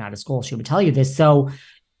not talking out of school. She would tell you this. So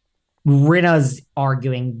Rinna's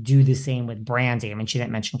arguing, do the same with Brandy. I mean, she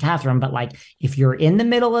didn't mention Catherine, but like, if you're in the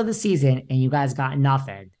middle of the season and you guys got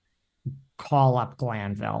nothing, call up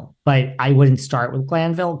Glanville. But I wouldn't start with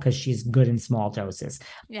Glanville because she's good in small doses.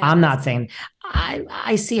 Yeah, I'm not saying,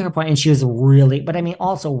 I see her point, and she was really, but I mean,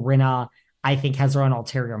 also Rinna, I think, has her own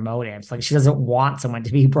ulterior motives. Like, she doesn't want someone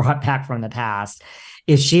to be brought back from the past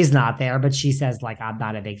if she's not there, but she says, like, I'm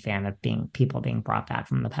not a big fan of people being brought back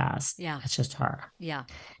from the past. Yeah. It's just her. Yeah.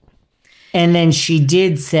 And then she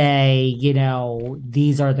did say,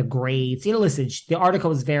 these are the greats. Listen, the article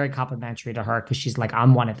was very complimentary to her because she's like,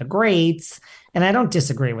 I'm one of the greats. And I don't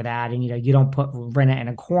disagree with that. And, you don't put Rinna in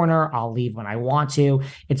a corner. I'll leave when I want to.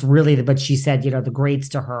 It's really, but she said, the greats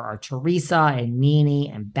to her are Teresa and Nene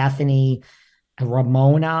and Bethany and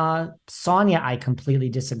Ramona. Sonia, I completely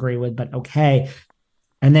disagree with, but okay.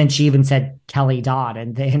 And then she even said Kelly Dodd.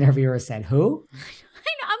 And the interviewer said, who?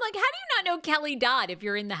 I'm like, how do you not know Kelly Dodd if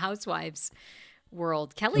you're in the Housewives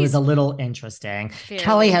world? It was a little interesting.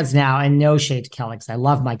 Kelly has now, and no shade to Kelly because I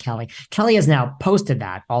love my Kelly. Kelly has now posted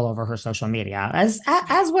that all over her social media, as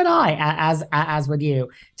would I, as would you,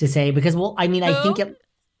 to say, because, well, I mean, I think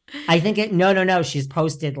it, no. She's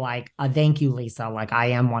posted like a thank you, Lisa. Like, I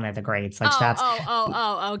am one of the greats. Like, okay.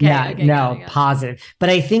 Yeah, okay, got it. Positive. But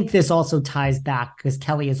I think this also ties back because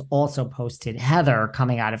Kelly has also posted Heather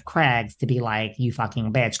coming out of Craig's to be like, you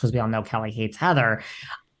fucking bitch, because we all know Kelly hates Heather.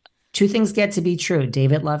 Two things get to be true.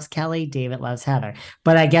 David loves Kelly. David loves Heather.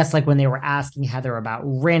 But I guess like when they were asking Heather about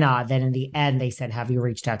Rinna, then in the end, they said, have you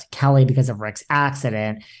reached out to Kelly because of Rick's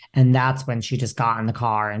accident? And that's when she just got in the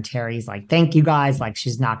car and Terry's like, thank you guys. Like,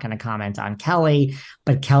 she's not going to comment on Kelly.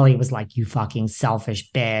 But Kelly was like, you fucking selfish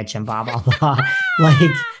bitch and blah, blah, blah.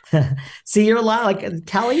 Like, see, you're like,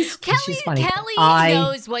 she's funny. Kelly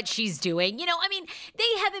knows what she's doing. I mean,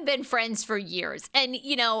 they haven't been friends for years. And,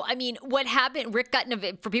 I mean, what happened, Rick got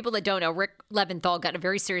for people that don't know, Rick Leventhal got in a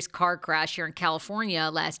very serious car crash here in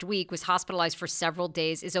California last week, was hospitalized for several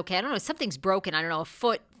days, is okay. I don't know, something's broken. I don't know, a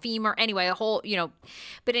foot, femur, anyway, a whole,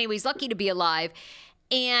 but anyway, he's lucky to be alive.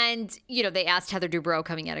 And, they asked Heather Dubrow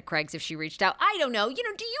coming out of Craig's if she reached out. I don't know. Do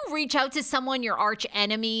you reach out to someone, your arch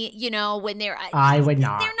enemy, when they're... I would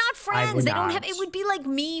not. They're not friends. They don't have... It would be like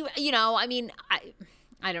me, I mean...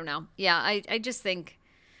 I don't know. Yeah, I just think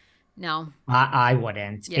no. I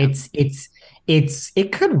wouldn't. Yeah.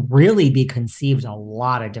 It could really be conceived a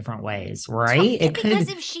lot of different ways, right? Yeah, It because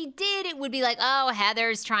could, if she did, it would be like, oh,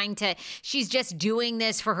 Heather's trying to, she's just doing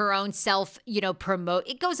this for her own self, promote.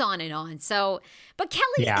 It goes on and on. So, but Kelly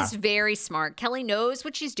yeah. is very smart. Kelly knows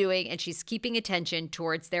what she's doing and she's keeping attention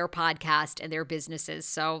towards their podcast and their businesses.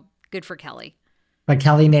 So good for Kelly. But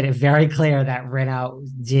Kelly made it very clear that Rinna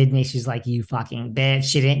did name. She's like, you fucking bitch.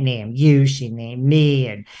 She didn't name you. She named me.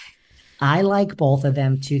 And I like both of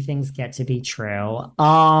them. Two things get to be true.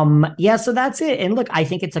 Yeah, so that's it. And look, I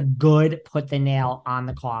think it's a good put the nail on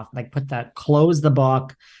the coffin, like close the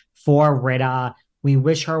book for Rita. We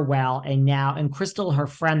wish her well. And Crystal, her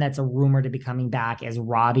friend that's a rumor to be coming back is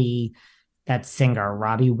Robbie, that singer,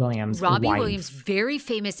 Robbie Williams' Robbie Williams, wife. very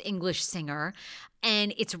famous English singer.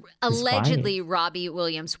 And it's His wife. allegedly Robbie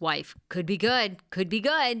Williams' wife. Could be good. Could be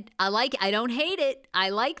good. I don't hate it. I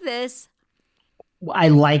like this. I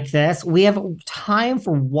like this. We have time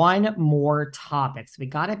for one more topic. So we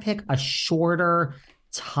got to pick a shorter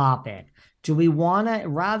topic. Do we want to,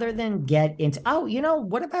 rather than get into,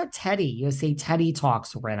 what about Teddy? You say Teddy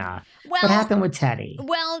talks, Rinna. What Well, happened with Teddy?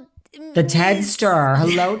 well, The Ted Miss Stir.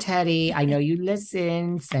 Hello, Teddy. I know you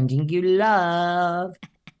listen. Sending you love.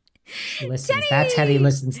 She listens. That Teddy Teddy.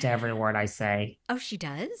 listens to every word I say. Oh, she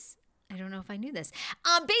does? I don't know if I knew this.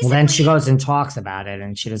 Well, then she Basically, goes and talks about it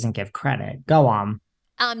and she doesn't give credit. Go on.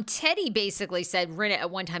 Teddy basically said Rinna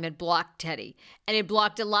at one time had blocked Teddy and had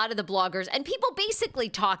blocked a lot of the bloggers and people basically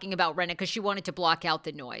talking about Rinna because she wanted to block out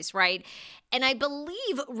the noise, right? And I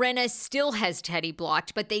believe Rinna still has Teddy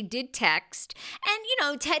blocked, but they did text.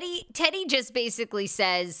 And, Teddy just basically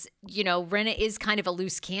says, Rinna is kind of a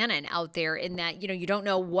loose cannon out there in that, you don't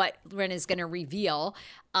know what Rinna is going to reveal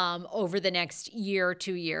over the next year or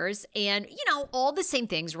 2 years. And, all the same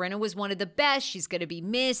things. Rinna was one of the best. She's going to be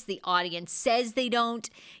missed. The audience says they don't,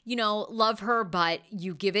 love her, but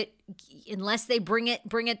you give it, unless they bring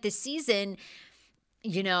it this season,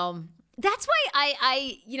 that's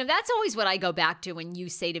why that's always what I go back to when you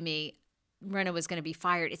say to me, Rinna was going to be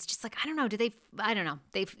fired. It's just like, I don't know. I don't know.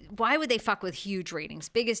 Why would they fuck with huge ratings,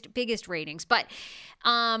 biggest ratings? But,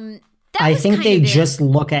 I think they just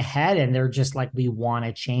look ahead and they're just like, we want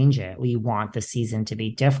to change it. We want the season to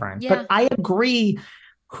be different. Yeah. But I agree.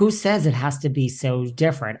 Who says it has to be so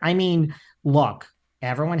different? I mean, look,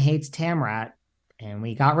 everyone hates Tamrat and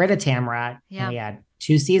we got rid of Tamrat. Yeah. And we had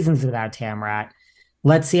 2 seasons without Tamrat.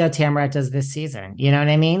 Let's see how Tamrat does this season. You know what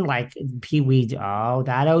I mean? Like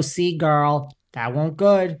that OC girl, that won't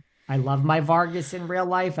good. I love my Vargas in real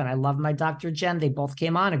life and I love my Dr. Jen. They both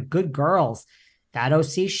came on good girls. That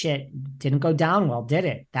OC shit didn't go down well, did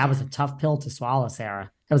it? That was a tough pill to swallow,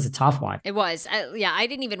 Sarah. That was a tough one. It was. I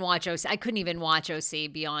didn't even watch OC. I couldn't even watch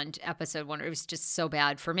OC beyond episode 1. It was just so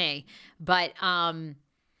bad for me. But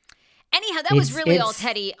anyhow, that was really all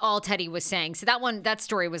Teddy was saying. So that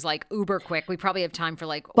story was like uber quick. We probably have time for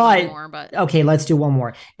one more, but okay, let's do one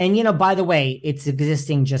more. And by the way, it's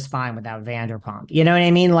existing just fine without Vanderpump. You know what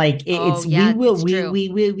I mean? Like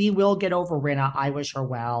we will get over Rinna. I wish her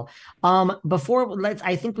well.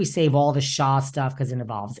 I think we save all the Shaw stuff because it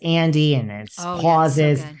involves Andy and it's pauses.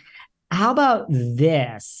 Yeah, it's so good. How about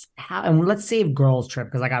this? And let's save Girls Trip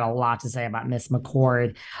because I got a lot to say about Miss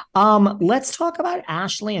McCord. Let's talk about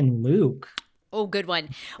Ashley and Luke. Oh, good one.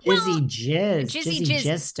 Jizzy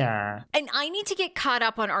Jister. And I need to get caught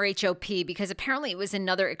up on RHOP because apparently it was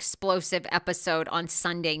another explosive episode on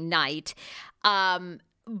Sunday night.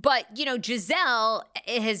 But, Giselle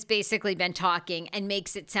has basically been talking and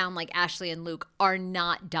makes it sound like Ashley and Luke are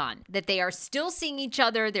not done, that they are still seeing each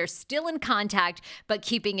other. They're still in contact, but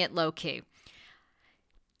keeping it low key.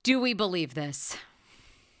 Do we believe this?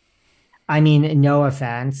 I mean, no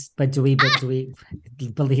offense, but do we believe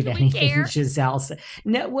anything Giselle said?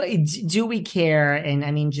 No, do we care? And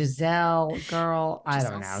I mean, Giselle, girl, I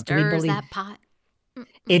don't know. Do we believe that pot?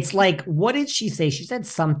 It's like, what did she say? She said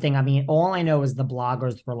something. I mean, all I know is the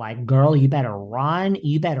bloggers were like, girl, you better run,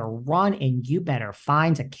 and you better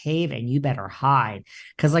find a cave and you better hide.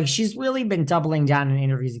 Because like she's really been doubling down in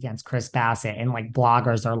interviews against Chris Bassett. And like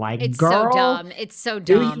bloggers are like, it's girl, so dumb. It's so dumb.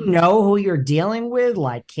 Do you know who you're dealing with?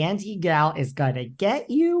 Like, Candy Gal is gonna get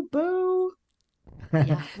you, boo.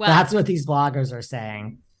 Yeah, well, that's what these bloggers are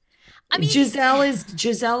saying. I mean,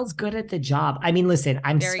 Giselle's good at the job. I mean, listen,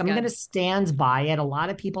 I'm going to stand by it. A lot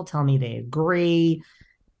of people tell me they agree.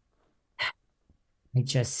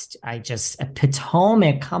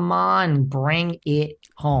 Potomac, come on, bring it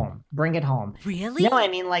home. Really? No,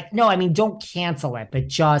 I mean, don't cancel it,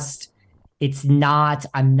 but it's not,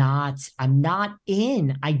 I'm not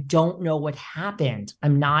in. I don't know what happened.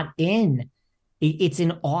 I'm not in. It's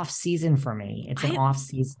an off season for me. It's an I off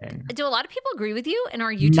season. do a lot of people agree with you in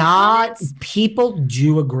our YouTube Not comments? people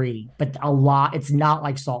do agree, but a lot, it's not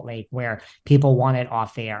like Salt Lake where people want it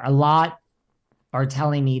off air. A lot are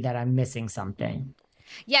telling me that I'm missing something.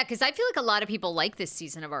 Yeah, because I feel like a lot of people like this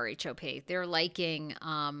season of RHOP. They're liking,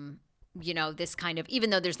 this kind of, even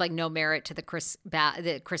though there's like no merit to the Chris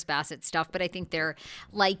Bassett stuff, but I think they're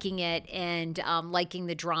liking it and liking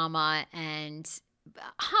the drama and,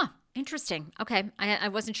 interesting. Okay, I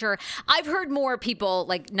wasn't sure. I've heard more people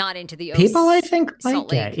like not into the People, I think,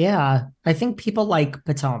 Salt like Lake. it. Yeah. I think people like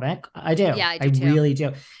Potomac. I do. Yeah, I I do too. really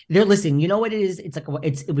do. They're listen, you know what it is? It's like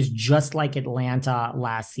it was just like Atlanta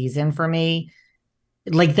last season for me.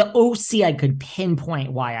 Like the OC, I could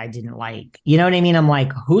pinpoint why I didn't like. You know what I mean? I'm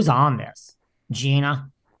like, who's on this? Gina,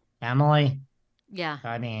 Emily. Yeah.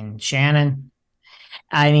 I mean, Shannon.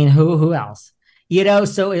 I mean, who else? So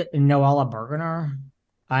Noella Bergener.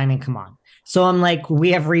 I mean, come on. So I'm like,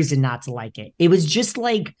 we have reason not to like it. It was just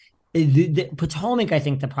like the Potomac. I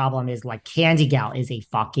think the problem is like Candy Gal is a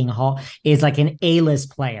fucking is like an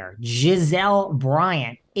A-list player. Giselle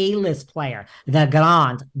Bryant, A-list player, the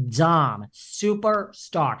Grand Dame,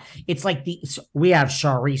 superstar. It's like we have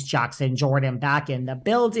Sharice Jackson Jordan back in the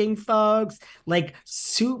building, folks. Like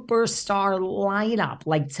superstar lineup.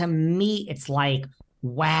 Like to me, it's like,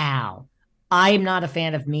 wow. I'm not a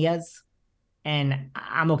fan of Mia's, and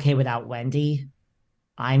I'm okay without Wendy.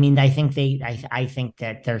 I mean, I think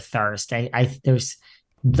that they're thirsty. I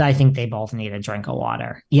think they both need a drink of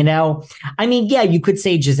water. I mean, yeah, you could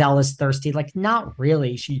say Giselle is thirsty. Like, not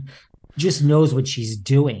really. She just knows what she's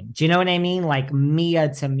doing. Do you know what I mean? Like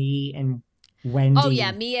Mia to me and Wendy. Oh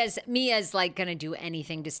yeah, Mia's like gonna do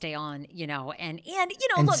anything to stay on, and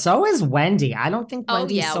look. So is Wendy. I don't think Oh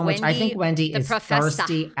Wendy's yeah, so much. I think Wendy is professor.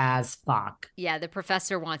 thirsty as fuck. Yeah, the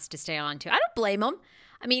professor wants to stay on too. I don't blame him.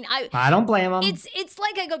 I mean, I don't blame him. It's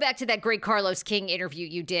like I go back to that great Carlos King interview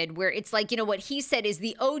you did, where it's like, what he said is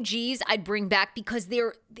the OGs I'd bring back because they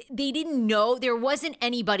didn't know, there wasn't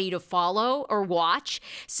anybody to follow or watch,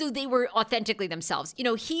 so they were authentically themselves.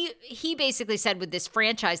 He basically said with this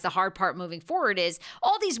franchise, the hard part moving forward is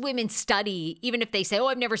all these women study, even if they say, oh,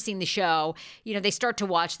 I've never seen the show, they start to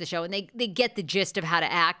watch the show and they get the gist of how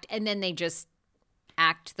to act, and then they just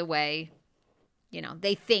act the way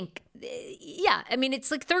they think. Yeah, I mean,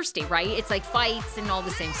 it's like thirsty, right? It's like fights and all the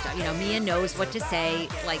same stuff. Mia knows what to say,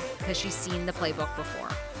 like, because she's seen the playbook before.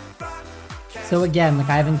 So again, like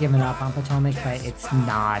I haven't given up on Potomac, but it's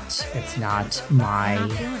not my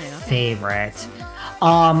favorite.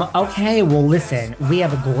 Okay, well listen, we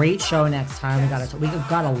have a great show next time. We've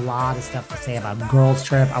got a lot of stuff to say about Girls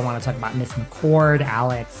Trip. I want to talk about Miss McCord,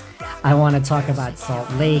 Alex. I want to talk about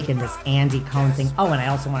Salt Lake and this Andy Cohen thing. Oh, and I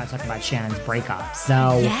also want to talk about Shannon's breakup.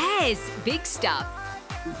 So yes, big stuff.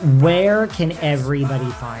 Where can everybody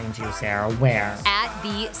find you, Sarah? Where? At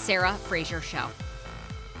the Sarah Fraser Show.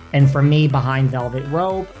 And for me, Behind Velvet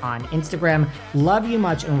Rope on Instagram. Love you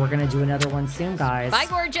much, and we're going to do another one soon, guys. Bye,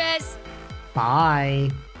 gorgeous.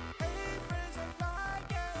 Bye.